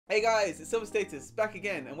Hey guys, it's Silver Status back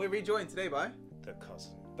again, and we're rejoined today by The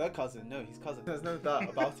cousin. the cousin. No, he's cousin. There's no doubt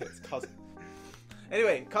about it. It's cousin.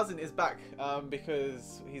 Anyway, cousin is back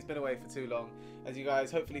because he's been away for too long. As you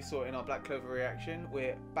guys hopefully saw in our Black Clover reaction,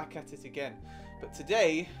 we're back at it again. But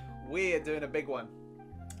today we're doing a big one.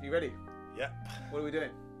 You ready? Yep. What are we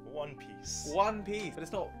doing? One Piece. One Piece, but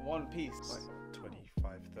it's not One Piece. It's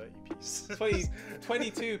 25, 30 pieces.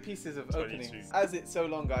 22 pieces of 22. openings. As it's so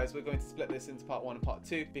long, guys, we're going to split this into part 1 and part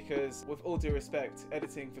 2 because, with all due respect,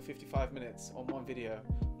 editing for 55 minutes on one video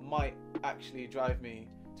might actually drive me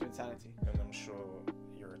to insanity. And I'm sure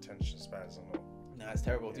your attention spans are not. Nah, it's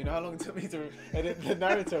terrible. Do you know how long it took me to edit the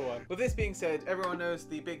Naruto one? With this being said, everyone knows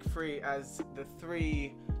the big three as the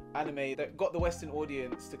three anime that got the Western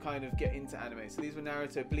audience to kind of get into anime. So these were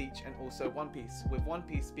Naruto, Bleach, and also One Piece, with One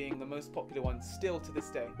Piece being the most popular one still to this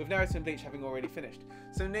day, with Naruto and Bleach having already finished.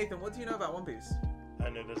 So Nathan, what do you know about One Piece? I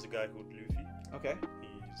know there's a guy called Luffy. Okay.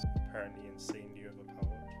 He's apparently insanely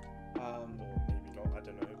overpowered. Or maybe not, I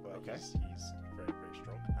don't know, but Okay. he's very, very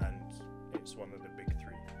strong. And it's one of the big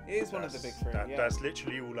three. It is one of the big three, yeah. That's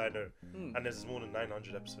literally all I know. And there's more than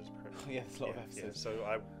 900 episodes apparently. Yeah, there's a lot of episodes. Yeah. So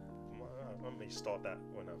I may start that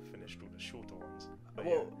when I've finished all the shorter ones. But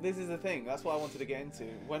well, this is the thing. That's what I wanted to get into.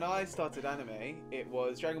 When I started anime, it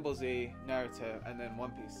was Dragon Ball Z, Naruto, and then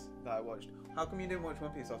One Piece that I watched. How come you didn't watch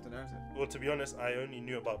One Piece after Naruto? Well, to be honest, I only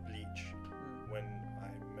knew about Bleach when I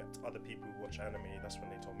met other people who watch anime. That's when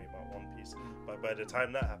they told me about One Piece. But by the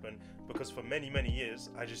time that happened, because for many, many years,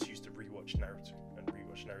 I just used to rewatch Naruto and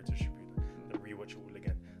rewatch Naruto Shippuden and rewatch it all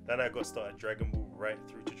again. Then I got started Dragon Ball right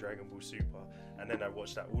through to Dragon Ball Super, and then I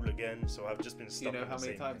watched that all again. So I've just been stuck. You know in how the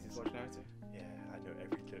many same times place. he's watched Naruto? Yeah, I know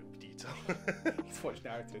every little detail. He's watched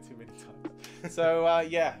Naruto too many times. So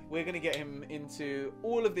yeah, we're going to get him into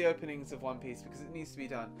all of the openings of One Piece because it needs to be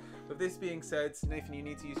done. With this being said, Nathan, you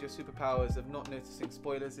need to use your superpowers of not noticing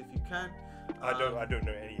spoilers if you can. I don't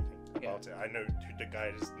know anything about it. I know the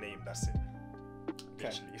guy's name. That's it.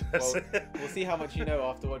 Okay. That's well, it. we'll see how much you know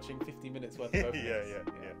after watching 50 minutes worth of openings.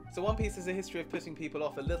 Yeah. So One Piece is a history of putting people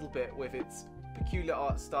off a little bit with its peculiar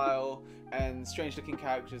art style and strange looking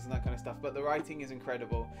characters and that kind of stuff, but the writing is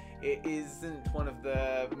incredible. It isn't one of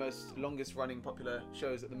the most longest running popular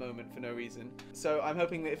shows at the moment for no reason. So I'm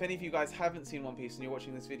hoping that if any of you guys haven't seen One Piece and you're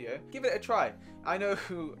watching this video, give it a try. I know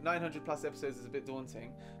 900 plus episodes is a bit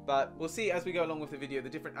daunting, but we'll see as we go along with the video the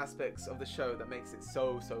different aspects of the show that makes it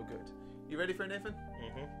so good. You ready for it, Nathan?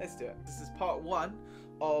 Let's do it. This is part 1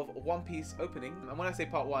 of One Piece opening, and when I say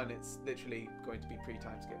part 1, it's literally going to be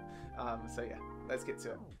pre-time skip. So yeah, let's get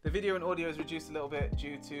to it. The video and audio is reduced a little bit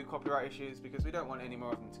due to copyright issues because we don't want any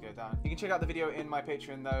more of them to go down. You can check out the video in my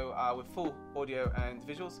Patreon though with full audio and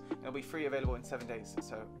visuals. It'll be free available in 7 days,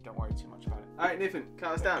 so don't worry too much about it. All right, Nathan,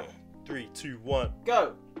 count us down. 3, 2, 1,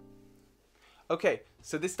 go. Okay,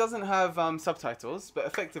 so this doesn't have subtitles, but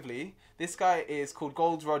effectively, this guy is called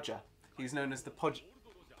Gold Roger. He's known as the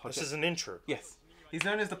This is an intro. Yes. He's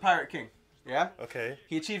known as the Pirate King. Yeah? Okay.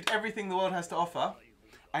 He achieved everything the world has to offer,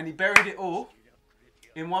 and he buried it all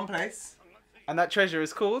in one place, and that treasure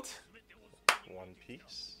is called... One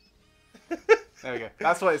Piece. There we go.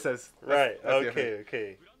 That's what it says. Right. That's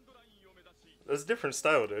Okay. There's a different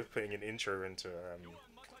style though, putting an intro into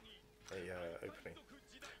opening.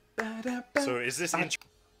 So is this intro?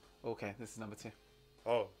 Okay, this is number 2.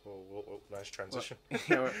 Oh, nice transition.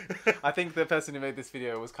 Well, I think the person who made this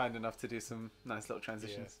video was kind enough to do some nice little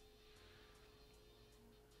transitions.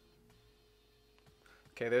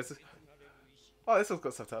 Okay, there's... Oh, this one's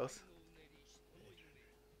got subtitles.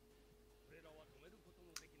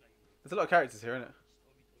 There's a lot of characters here, isn't it?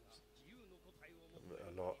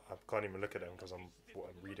 A lot. I can't even look at them because I'm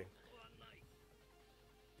reading.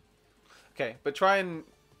 Okay, but try and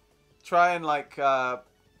like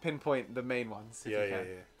pinpoint the main ones if you can.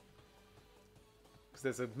 Because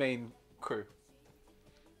there's a main crew.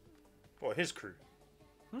 Well, his crew.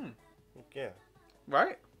 Yeah.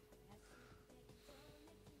 Right?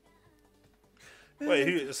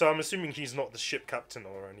 Wait, so I'm assuming he's not the ship captain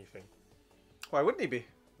or anything. Why wouldn't he be?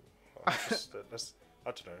 I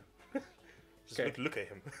don't know. Just look at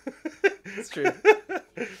him. It's true.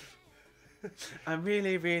 I'm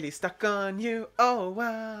really stuck on you. Oh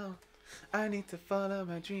wow. I need to follow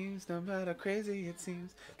my dreams no matter how crazy it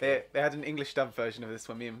seems. They had an English dub version of this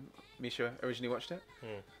when me and Misha originally watched it.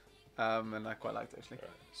 And I quite liked it actually.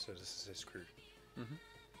 Right, so this is his crew. You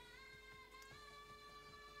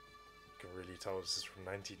can really tell this is from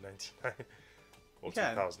 1999 or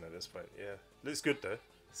 2000 at this point. Yeah, looks good though.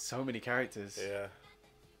 So many characters. Yeah.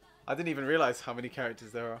 I didn't even realize how many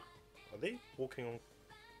characters there are. Are they walking on?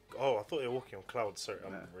 Oh, I thought they were walking on clouds. Sorry,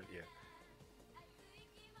 I'm really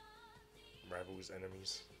Rivals,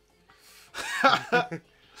 enemies.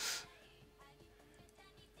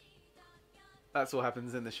 That's what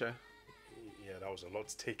happens in the show. Yeah, that was a lot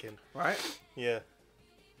to take in. Right? Yeah.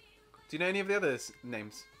 Do you know any of the others'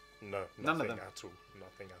 names? No, None of them. at all.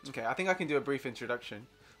 Nothing at all. Okay, I think I can do a brief introduction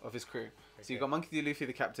of his crew. So Okay. you've got Monkey D. Luffy,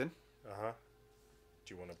 the captain. Uh-huh.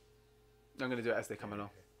 Do you want to... I'm going to do it as they come along.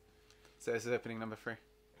 So this is opening number 3.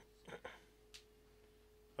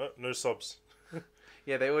 Oh, no sobs.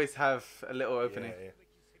 Yeah, they always have a little opening. Yeah.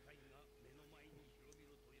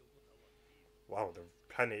 Wow, the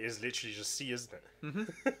planet is literally just sea, isn't it?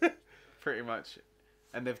 Mm-hmm. Pretty much.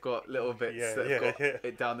 And they've got little bits that have got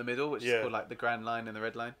it down the middle, which is called like the Grand Line and the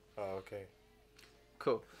Red Line. Oh, okay.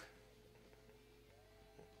 Cool.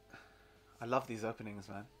 I love these openings,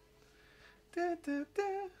 man. Da, da, da.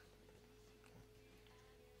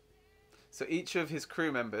 So each of his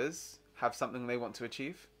crew members have something they want to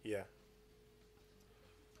achieve. Yeah.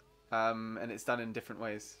 And it's done in different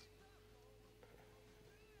ways.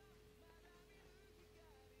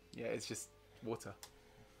 Yeah, it's just water.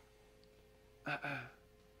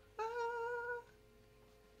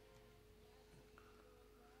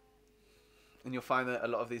 And you'll find that a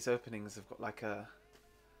lot of these openings have got like a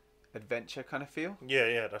adventure kind of feel.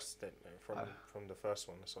 Yeah, that's it. From the first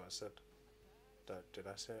one, that's what I said. Did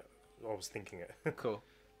I say it? I was thinking it. Cool.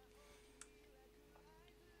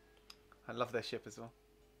 I love their ship as well.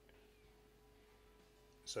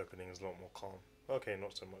 This opening is a lot more calm. Okay,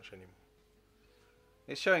 not so much anymore.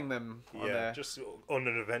 It's showing them on their... just on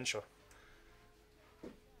an adventure.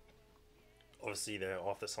 Obviously, they're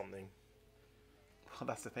after something. Well,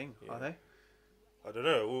 that's the thing, Yeah. are they? I don't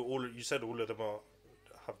know. All you said, all of them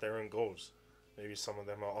have their own goals. Maybe some of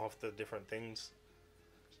them are after different things.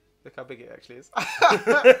 Look how big it actually is.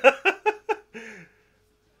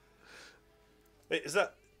 Wait,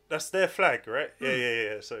 that's their flag, right?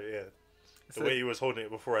 Yeah. So yeah, the So- way he was holding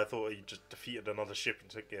it before, I thought he just defeated another ship and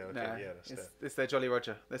took. Yeah, okay, Nah, yeah, that's there. it's their Jolly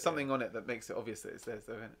Roger. There's something on it that makes it obvious that it's theirs,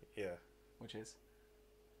 though, isn't it? Yeah. Which is?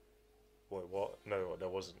 Wait, what? No, there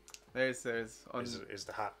wasn't. There's on... Is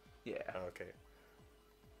the hat? Yeah. Oh, okay.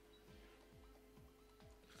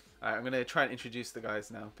 Alright, I'm going to try and introduce the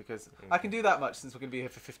guys now, because I can do that much since we're going to be here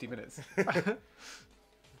for 50 minutes.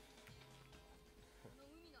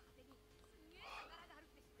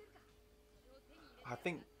 I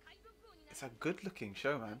think it's a good looking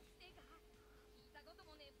show, man.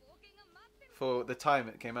 For the time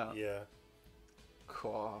it came out. Yeah.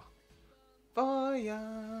 Cool.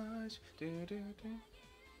 Voyage. Do, do, do.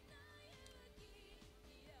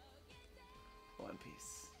 One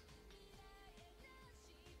Piece.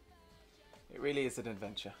 It really is an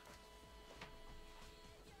adventure.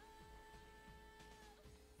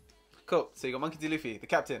 Cool. So you got Monkey D. Luffy, the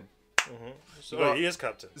captain. So got- he is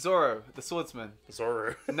captain. Zoro, the swordsman.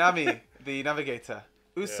 Zoro. Nami, the navigator.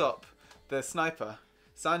 Usopp, the sniper.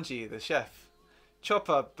 Sanji, the chef.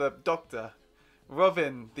 Chopper, the doctor.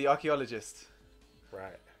 Robin, the archaeologist.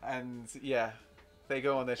 Right. And yeah, they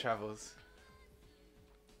go on their travels.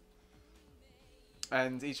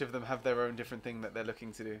 And each of them have their own different thing that they're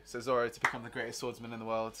looking to do. So Zoro to become the greatest swordsman in the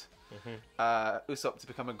world. Usopp to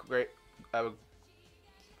become a great...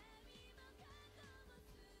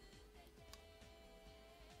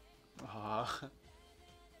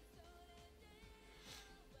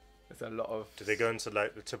 There's a lot of... Did they go into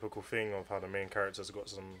like the typical thing of how the main characters got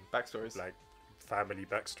some backstories? like family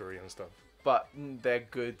backstory and stuff? But they're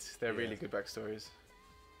good. They're Yeah. really good backstories.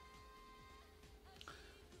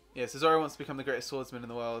 Yeah, so Zoro wants to become the greatest swordsman in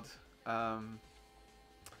the world. Usopp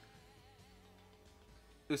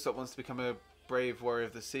wants to become a brave warrior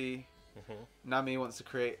of the sea. Nami wants to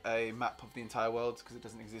create a map of the entire world because it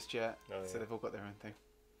doesn't exist yet. Oh, So yeah. they've all got their own thing.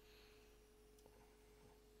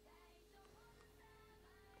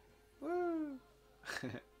 Woo!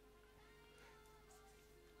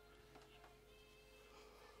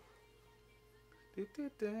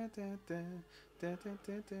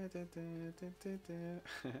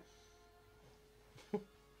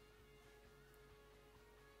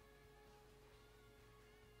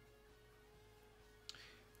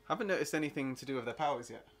 Haven't noticed anything to do with their powers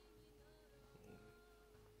yet.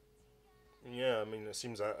 Yeah, I mean, it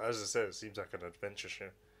seems like, as I said, it seems like an adventure show.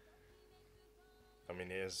 I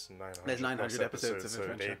mean, it is 900. There's 900 plus episodes of so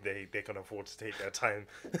adventure. they can afford to take their time.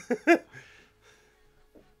 But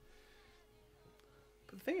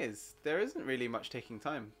the thing is, there isn't really much taking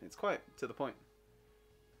time. It's quite to the point.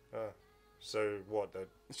 So what?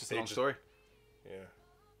 It's just a long story. Yeah.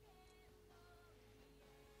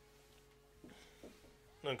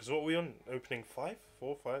 No, because what are we on? Opening 5?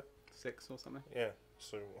 4, 5? 6 or something. Yeah.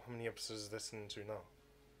 So how many episodes is this into now?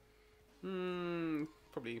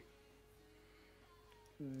 Probably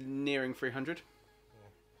nearing 300.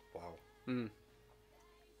 Wow. Mm.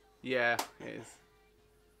 Yeah, it is.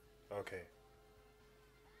 Okay.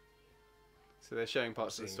 So they're showing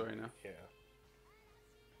parts of the story now. Yeah.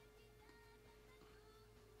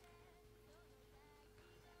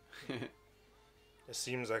 It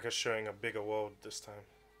seems like it's showing a bigger world this time,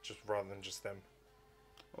 just rather than just them.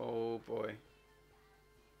 Oh boy.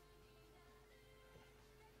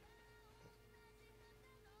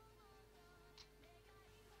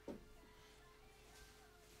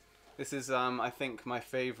 This is I think my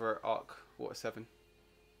favorite arc, Water 7.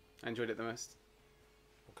 I enjoyed it the most.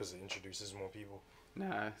 Because it introduces more people.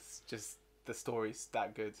 Nah, it's just the story's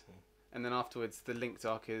that good. And then afterwards, the linked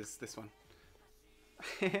arc is this one.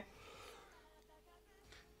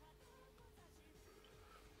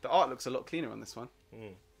 The art looks a lot cleaner on this one.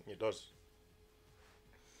 It does.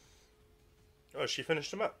 Oh, she finished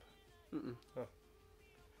them up. Oh.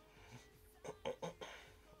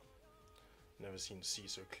 Never seen the sea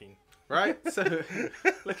so clean. Right? So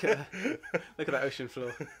look at that ocean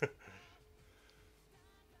floor.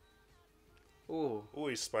 Oh,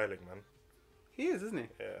 Always smiling, man. he is, isn't he?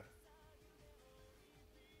 Yeah.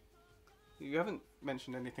 You haven't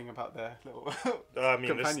mentioned anything about their little I mean,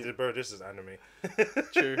 companion. this is anime.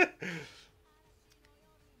 True.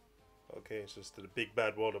 Okay, so it's the big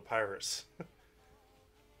bad world of pirates.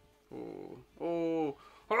 Oh.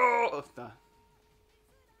 Nah.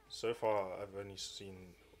 So far, I've only seen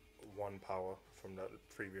one power from that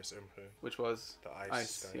previous emperor. Which was The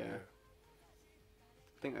ice, guy. yeah.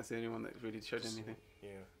 I think that's the only one that really showed anything.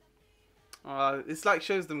 Yeah. It's like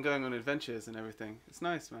shows them going on adventures and everything. It's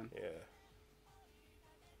nice, man. Yeah.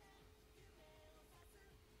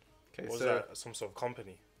 Okay, What was so that? Some sort of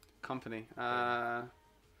company? company.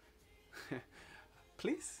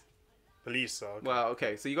 Police? Police. Okay. Well,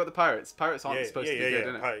 okay. So you got the pirates. Pirates aren't supposed to be good,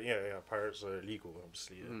 innit? Yeah. Pirates are illegal,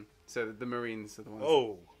 obviously. Yeah. So the Marines are the ones.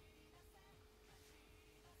 Oh.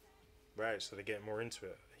 Right, so they're getting more into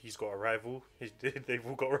it. He's got a rival. They've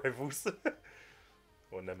all got rivals.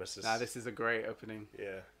 Or nemesis. Nah, this is a great opening.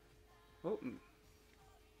 Yeah. Oh.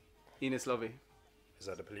 Enos Lobby. Is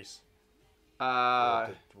that the police?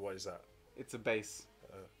 What is that? It's a base.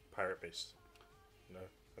 Pirate base? No?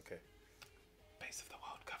 Okay. Base of the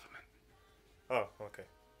world government. Oh, okay.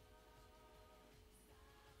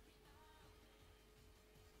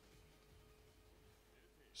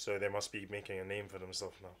 So they must be making a name for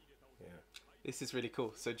themselves now. Yeah. This is really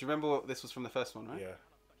cool. So do you remember what this was from the first one, right? Yeah. Do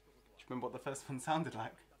you remember what the first one sounded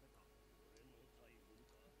like?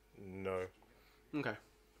 No. Okay.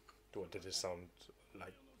 What did it sound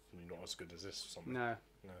like? Not as good as this or something? No.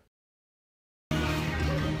 No.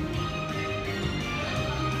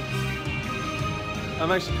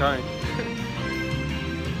 I'm actually crying.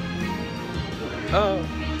 Oh.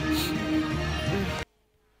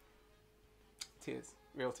 Tears.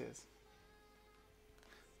 Real tears.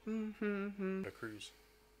 The cruise.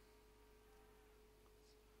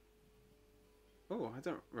 Oh, I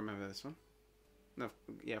don't remember this one. No,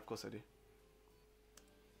 yeah, of course I do.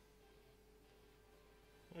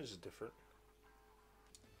 This is different.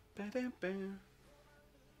 Ba-dam-bam.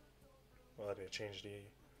 Well, they changed the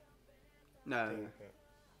No, thing. Yeah.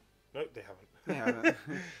 Nope, they haven't. they haven't.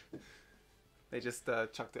 They just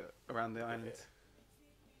chucked it around the island.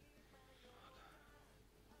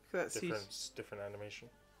 Look at that Different animation.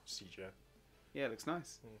 CGI. Yeah, it looks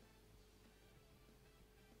nice.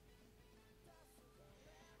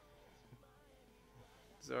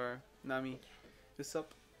 Zoro, Nami, Usopp,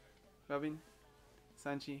 Robin,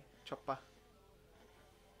 Sanji, Chopper.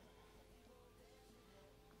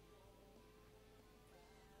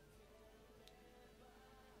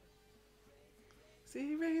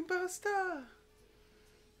 See Rainbow Star.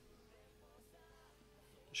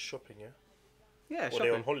 Shopping, yeah? Yeah, Or shopping.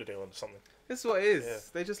 they on holiday or something. This is what it is. Yeah.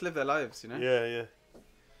 They just live their lives, you know? Yeah.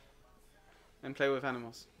 And play with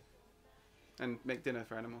animals. And make dinner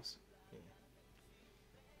for animals.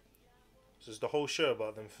 So is the whole show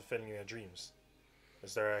about them fulfilling their dreams?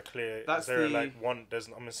 Is there a clear? That's is there the- like one?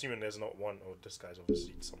 I'm assuming there's not one. Oh, this guy's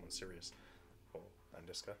obviously someone serious. Oh, and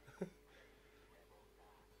this guy.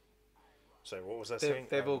 So what was I saying?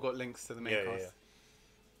 They've all got links to the main cast.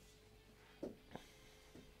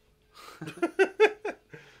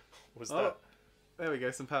 What's that? There we go,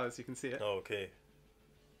 some powers, you can see it. Oh, okay.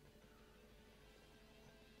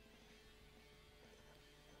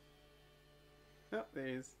 Oh, there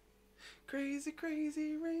he is. Crazy,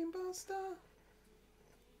 crazy rainbow star.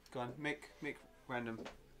 Go on, make random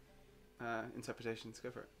interpretations.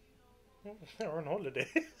 Go for it. They're on holiday.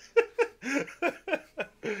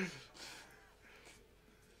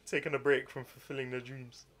 Taking a break from fulfilling their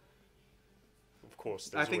dreams. Of course,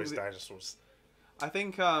 there's think always that- dinosaurs. I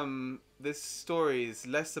think this story is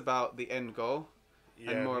less about the end goal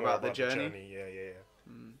Yeah, and more about the journey. Yeah, yeah, yeah.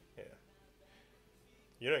 Yeah.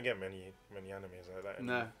 You don't get many animes like that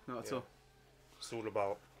anymore. No, not at Yeah. all. It's all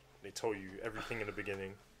about, they tell you everything in the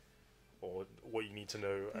beginning, or what you need to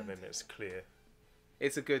know, and then it's clear.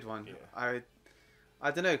 It's a good one. Yeah.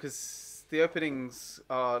 I don't know, because the openings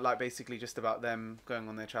are like basically just about them going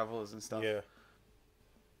on their travels and stuff. Yeah.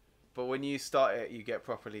 But when you start it, you get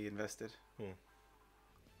properly invested. They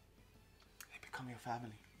become your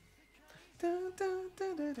family.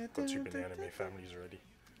 Got too many anime families already.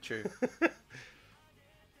 True.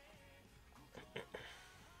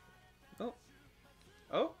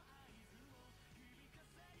 Oh.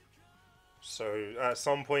 So at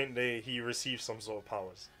some point he received some sort of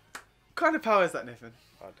powers. What kind of power is that, Nathan?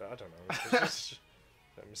 I don't know. It's just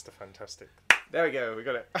Mr. Fantastic. There we go. We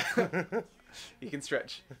got it. He can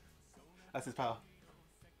stretch. That's his power.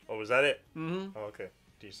 Oh, was that it? Mm-hmm. Oh, okay.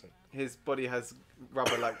 Decent. His body has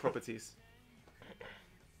rubber-like properties.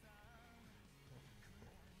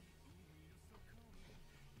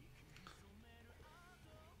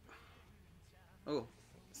 Oh,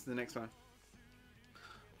 this is the next one.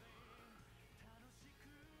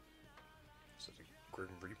 Is it a Grim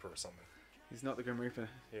Reaper or something? He's not the Grim Reaper.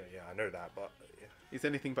 Yeah, I know that, but yeah. He's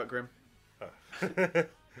anything but grim. Oh.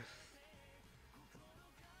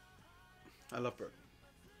 I love Brooke.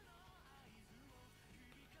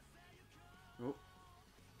 Oh.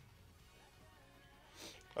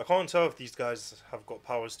 I can't tell if these guys have got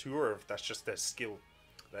powers too, or if that's just their skill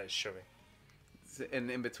that is showing. It's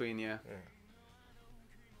in between, yeah. Yeah.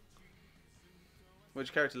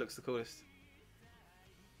 Which character looks the coolest?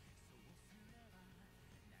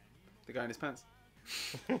 The guy in his pants.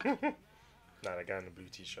 Nah, the guy in the blue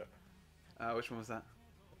t-shirt. Which one was that?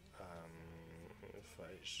 If I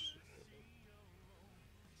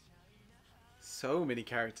So many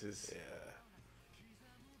characters. yeah.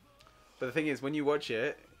 But the thing is, when you watch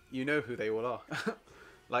it, you know who they all are.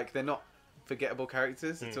 Like, they're not forgettable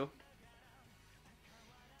characters at all.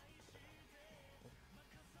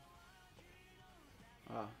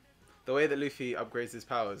 Ah. The way that Luffy upgrades his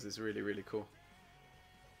powers is really, really cool.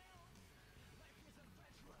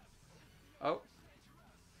 Oh.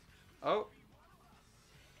 Oh.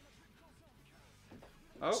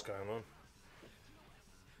 Oh. What's going on?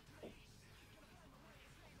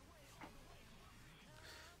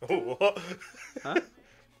 Oh, what? Huh?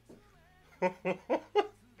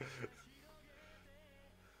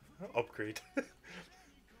 Upgrade.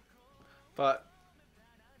 But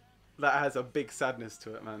that has a big sadness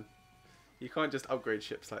to it, man. You can't just upgrade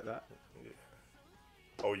ships like that. Yeah.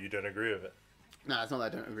 Oh, you don't agree with it? Nah, it's not that I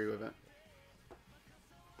don't agree with it.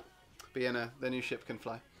 But yeah, no, the new ship can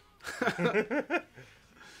fly.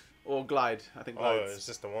 Or glide. I think Oh, glides. it's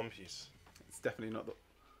just the One Piece. It's definitely not the...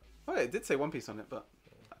 Oh, yeah, it did say One Piece on it, but...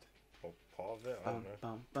 Or part of it? I don't know.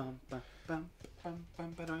 That'd be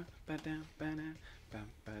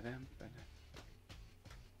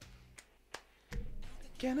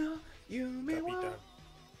damn. Do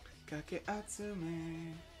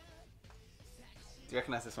you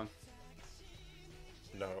recognize this one?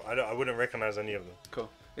 No, I wouldn't recognize any of them. Cool.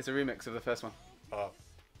 It's a remix of the first one.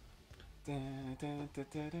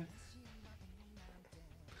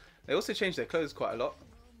 They also changed their clothes quite a lot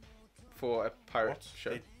for a pirate What?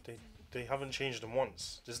 show. They haven't changed them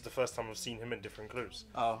once. This is the first time I've seen him in different clothes.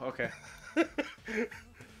 Oh, okay.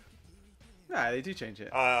 Nah, they do change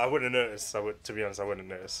it. I wouldn't notice. To be honest, I wouldn't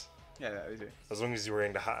notice. Yeah, they do. As long as he's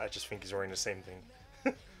wearing the hat, I just think he's wearing the same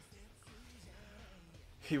thing.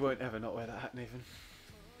 He won't ever not wear that hat, Nathan.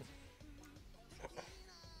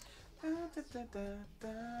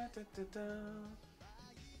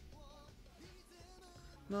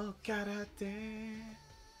 No karate.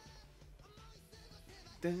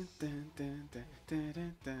 Dun, dun, dun, dun, dun,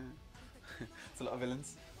 dun, dun. It's a lot of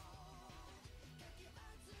villains.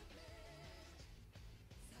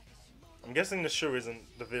 I'm guessing the show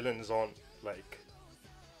isn't, the villains aren't like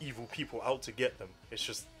evil people out to get them. It's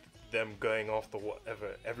just them going after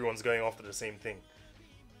whatever. Everyone's going after the same thing.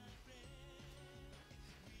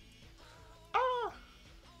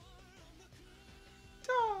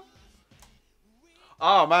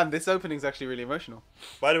 Oh man, this opening's actually really emotional.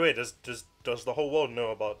 By the way, does the whole world know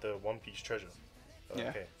about the One Piece treasure? Yeah,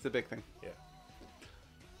 Okay. it's a big thing. Yeah.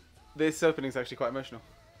 This opening's actually quite emotional.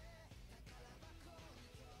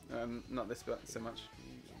 Not this bit so much.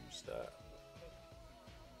 Who's that?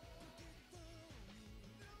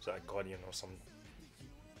 Is that a guardian or some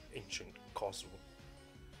ancient castle?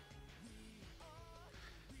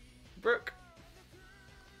 Brooke.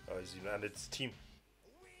 Oh, he's landed his team.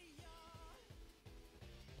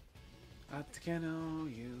 Atakeno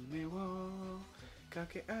yume wo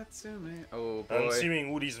kake atsume. Oh boy. I'm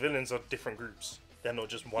assuming all these villains are different groups. They're not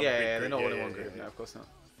just one. Yeah, big yeah, they're group. not all in one group. No, of course not.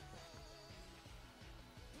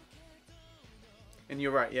 And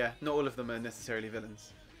you're right. Yeah, not all of them are necessarily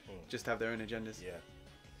villains. Just have their own agendas. Yeah.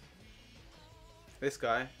 This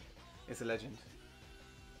guy is a legend.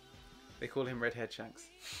 They call him Redhead Shanks.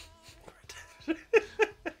 I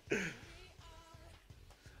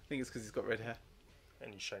think it's because he's got red hair.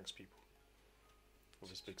 And he shanks people with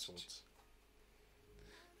his big swords.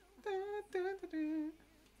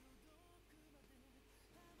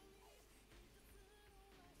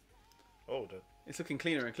 Oh, it's looking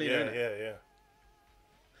cleaner and cleaner, yeah, isn't it? yeah.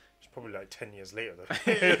 It's probably like 10 years later, though.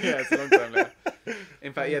 Yeah, it's a long time later.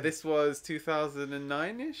 In fact, yeah, this was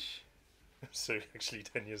 2009-ish. So actually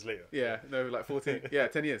 10 years later. Yeah, no, like 14. Yeah,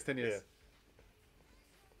 10 years, 10 years.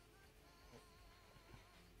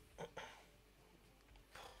 Yeah.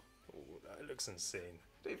 Oh, that looks insane.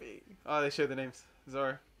 JV. Oh, they show the names.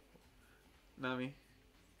 Zoro. Nami.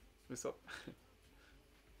 Usopp.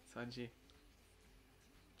 Sanji.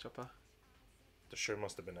 Chopper. The show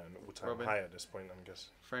must have been at an all-time Robin. high at this point, I'm guessing.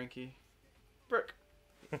 Frankie. Brooke.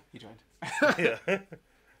 He joined. Yeah.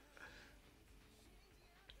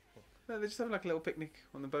 No, they're just having like a little picnic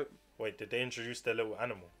on the boat. Wait, did they introduce their little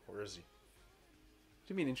animal? Or is he? What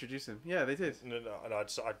do you mean introduce him? Yeah, they did. No,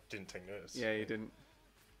 I didn't take notice. Yeah, you didn't.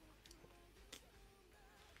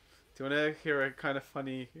 Do you want to hear a kind of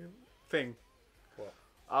funny thing? What?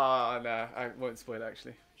 Ah, no, I won't spoil it,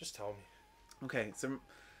 actually. Just tell me. Okay, so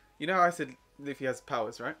you know how I said Luffy has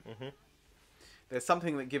powers, right? Mm-hmm. There's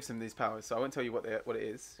something that gives him these powers, so I won't tell you what it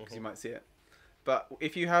is, because Mhm. you might see it. But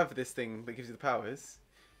if you have this thing that gives you the powers,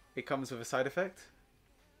 it comes with a side effect.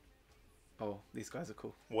 Oh, these guys are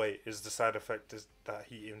cool. Wait, is the side effect is that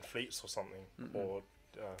he inflates or something? Mm-mm. Or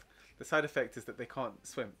The side effect is that they can't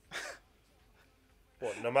swim.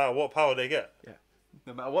 what? No matter what power they get?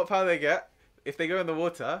 No matter what power they get, if they go in the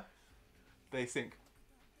water, they sink.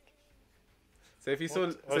 So if you saw...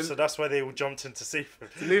 What? So that's why they all jumped in to save him.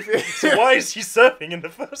 Luffy... So why is he surfing in the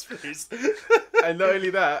first place? And not only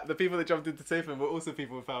that, the people that jumped in to save him were also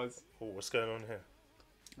people with powers. Oh, what's going on here?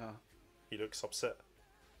 Oh, He looks upset.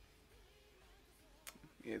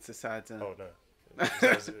 it's a sad... Oh no,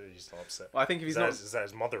 he's not upset. Well, I think if he's Is that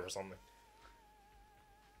his mother or something?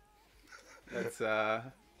 That's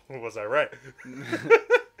Was I right?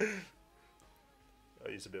 Oh,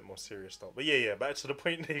 he's a bit more serious though. But yeah, back to the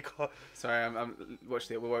point they got. Sorry, I'm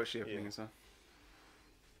watching it. We'll watch the opening as well.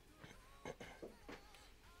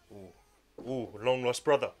 Ooh, long lost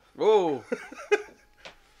brother. Oh!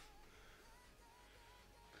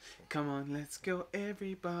 Come on, let's go,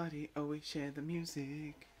 everybody. Oh, we share the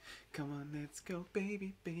music. Come on, let's go,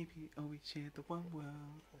 baby, baby. Oh, we share the one world.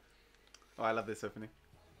 Oh, I love this opening.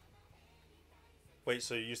 Wait,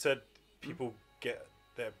 so you said people get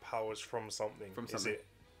their powers from something. From Is something. it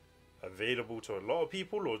available to a lot of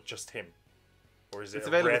people or just him? Or is it It's a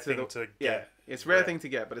available rare to thing the, to yeah, get? it's a rare thing to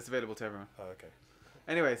get, but it's available to everyone. Oh, okay.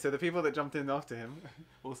 Anyway, so the people that jumped in after him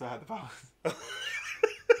also had the powers.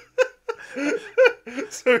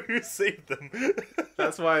 So who saved them?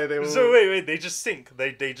 That's why they were... So wait, they just sink.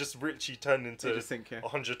 They just richly turn into They just sink, yeah.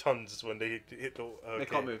 100 tons when they hit the... Okay. They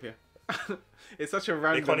can't move here. It's such a They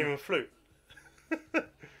random... can't even float.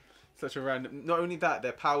 Such a random... Not only that,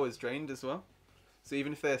 their power's drained as well. So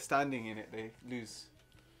even if they're standing in it, they lose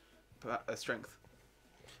strength.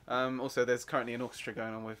 Also, there's currently an orchestra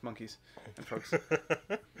going on with monkeys and frogs.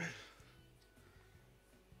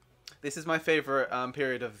 This is my favourite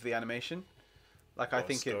period of the animation. Like, I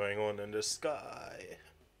think What's going on in the sky?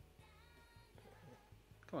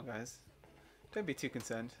 Come on, guys. Don't be too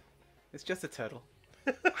concerned. It's just a turtle.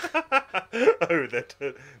 Oh, they're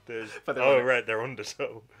But they're oh, on it. right, they're on the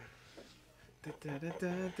show.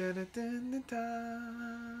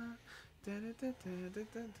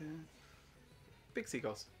 Big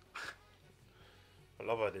seagulls. I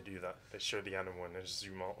love how they do that. They show the animal and then just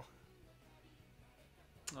zoom out.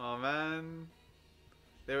 Oh man,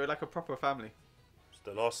 they were like a proper family.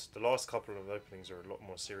 The last couple of openings are a lot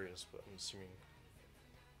more serious, but I'm assuming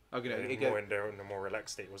Okay, no, they're in a more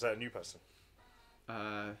relaxed state. Was that a new person?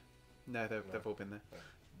 no, they've all been there. No.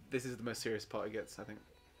 This is the most serious part it gets, I think.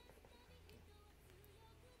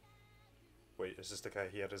 Wait, is this the guy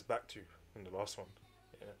he had his back to in the last one?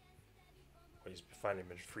 Yeah. Well, he's finally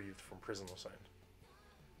been freed from prison or something.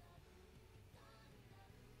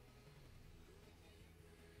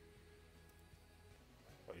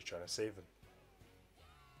 Oh, he's trying to save him.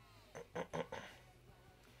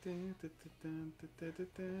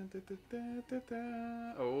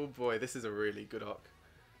 Oh boy, this is a really good arc.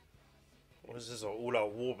 What is this? An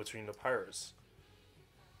all-out war between the pirates?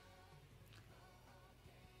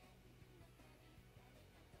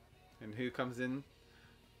 And who comes in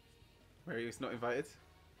where he was not invited?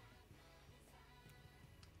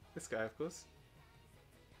 This guy, of course.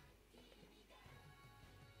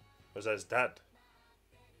 Was that his dad?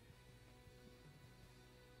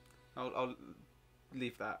 I'll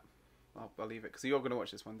leave that. I'll leave it because you're going to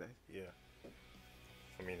watch this one day. Yeah.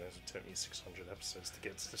 I mean, it took me 600 episodes to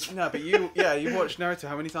get to this. No, but you watched Naruto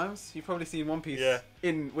how many times? You've probably seen One Piece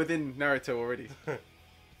within Naruto already.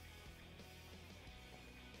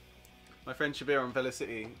 My friend Shabir on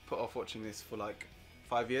Velocity put off watching this for like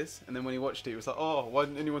 5 years, and then when he watched it, he was like, "Oh, why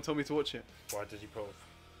didn't anyone tell me to watch it?" Why did he put off?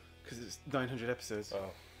 Because it's 900 episodes.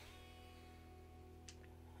 Oh.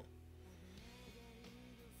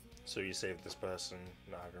 So you saved this person,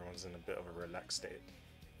 now everyone's in a bit of a relaxed state.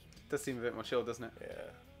 Does seem a bit more chill, doesn't it?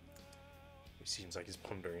 Yeah. He seems like he's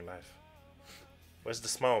pondering life. Where's the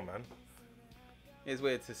smile, man? It is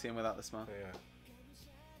weird to see him without the smile. Yeah.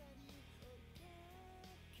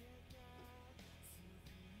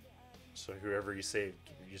 So whoever he saved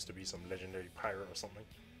used to be some legendary pirate or something.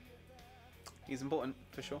 He's important,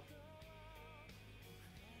 for sure.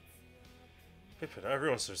 Pippin,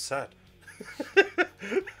 everyone's so sad.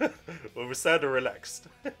 Well, we're sad or relaxed.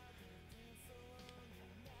 There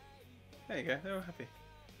you go, they're all happy.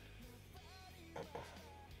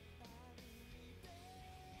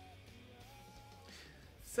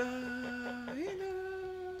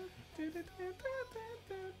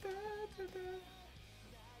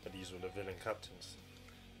 But these were the villain captains.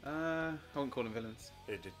 I wouldn't call them villains.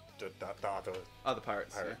 They did the Other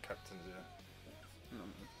pirates. pirate Yeah. captains, yeah.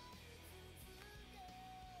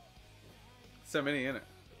 So many, innit?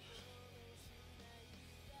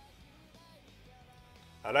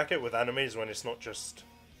 I like it with animes when it's not just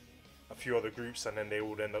a few other groups and then they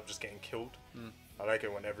all end up just getting killed. I like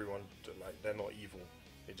it when everyone, like, they're not evil.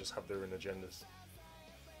 They just have their own agendas.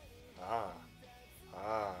 Ah.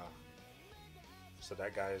 So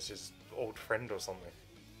that guy is his old friend or something.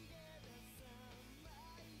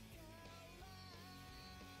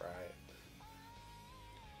 Right.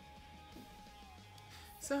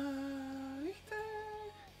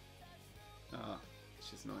 Oh, it's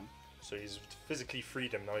just annoying. So he's physically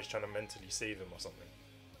freed him, now he's trying to mentally save him or something.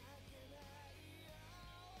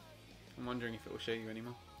 I'm wondering if it will show you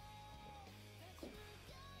anymore.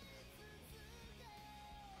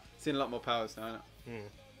 Seeing a lot more powers now, innit?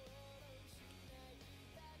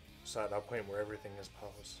 So at that point where everything has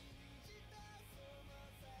powers.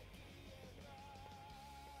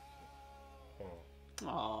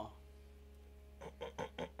 Aww.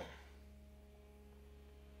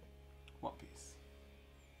 What piece?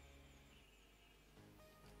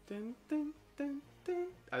 Dun, dun, dun, dun.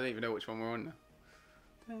 I don't even know which one we're on now.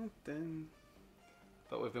 Dun, dun.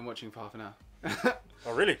 But we've been watching for half an hour.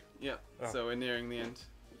 Oh, really? Yeah, Oh. So we're nearing the end.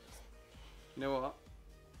 You know what?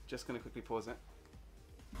 Just gonna quickly pause it.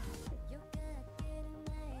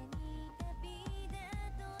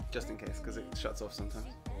 Just in case, because it shuts off sometimes.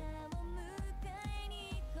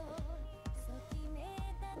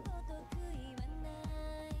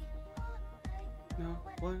 No,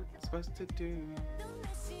 what I'm supposed to do?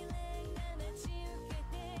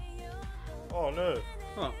 Oh no.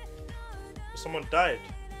 Oh, Someone died,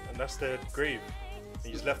 and that's their grave.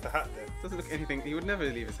 He's left the hat there. doesn't look anything. He would never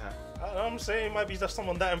leave his hat. I'm saying it might be just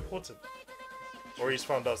someone that important. Or he's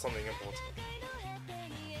found out something important.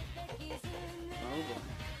 Oh boy.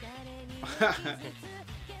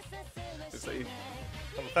 Looks like you.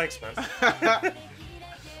 Oh, thanks, man.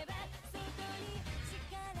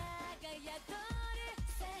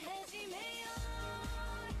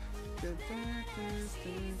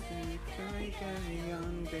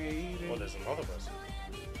 Oh, there's another person.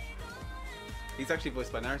 He's actually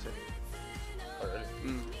voiced by Naruto. Oh, really?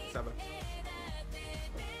 Sabo.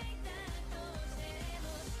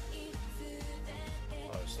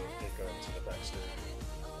 Oh, so they go into the backstory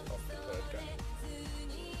of the third guy.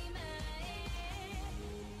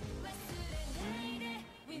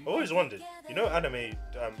 I always wondered, you know anime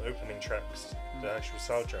opening tracks, the actual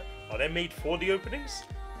soundtrack, are they made for the openings?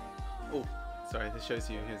 Oh, sorry. This shows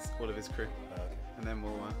you all of his crew, Okay. and then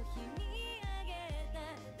we'll.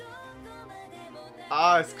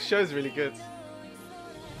 This show's really good.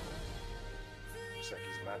 Looks like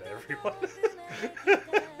he's mad at everyone.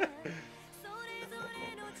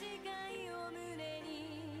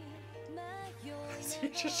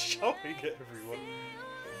 He's just shouting at everyone.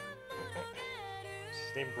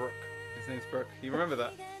 His name Brooke. His name's Brooke. You remember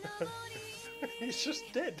that? He's just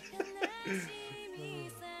dead.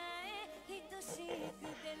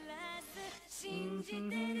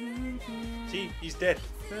 See, he's dead.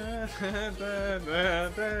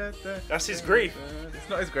 That's his grave. It's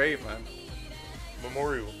not his grave, man.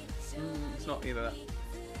 Memorial. It's not either that.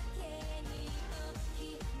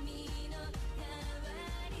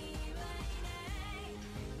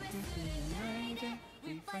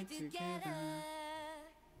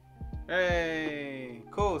 Hey,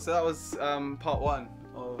 cool. So that was part 1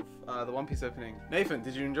 of the One Piece opening. Nathan,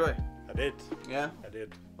 did you enjoy? I did. Yeah? I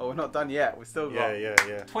did. Oh, we're not done yet. We've still got Yeah.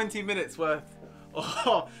 20 minutes worth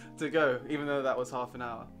to go, even though that was half an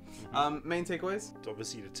hour. Main takeaways?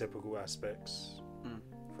 Obviously, the typical aspects: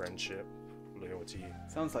 friendship, loyalty,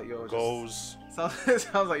 Sounds like you're goals.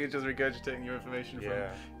 Sounds like you're just regurgitating your information from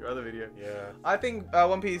your other video. Yeah. I think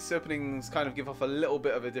One Piece openings kind of give off a little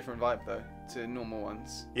bit of a different vibe though to normal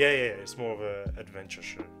ones. Yeah. It's more of an adventure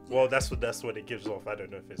show. Well, that's what it gives off. I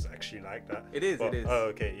don't know if it's actually like that. It is. But, it is. Oh,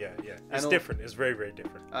 okay. Yeah. It's different. It's very, very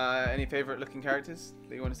different. Any favorite looking characters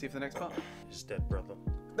that you want to see for the next part? His dead brother.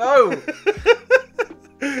 No.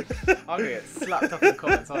 I'm gonna get slapped up in the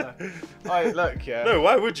comments, aren't I? Alright, look, yeah. No,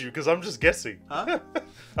 why would you? Because I'm just guessing. Huh?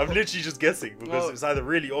 I'm literally just guessing because it's either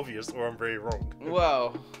really obvious or I'm very wrong.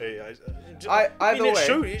 Well, either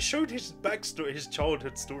way, it showed his backstory, his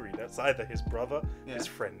childhood story. That's either his brother, his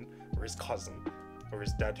friend, or his cousin, or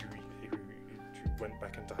his dad who went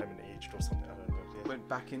back in time and aged or something. I don't know. Yeah. Went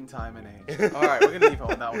back in time and aged. Alright, we're gonna leave it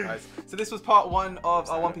on that one, guys. So this was part 1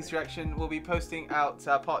 of our One Piece reaction. We'll be posting out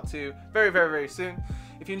part 2 very, very, very soon.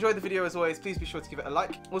 If you enjoyed the video, as always, please be sure to give it a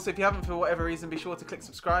like. Also, if you haven't for whatever reason, be sure to click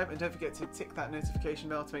subscribe and don't forget to tick that notification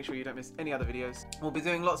bell to make sure you don't miss any other videos. We'll be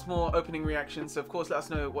doing lots more opening reactions, so of course let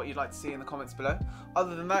us know what you'd like to see in the comments below.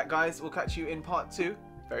 Other than that, guys, we'll catch you in part 2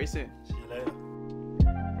 very soon. See you later.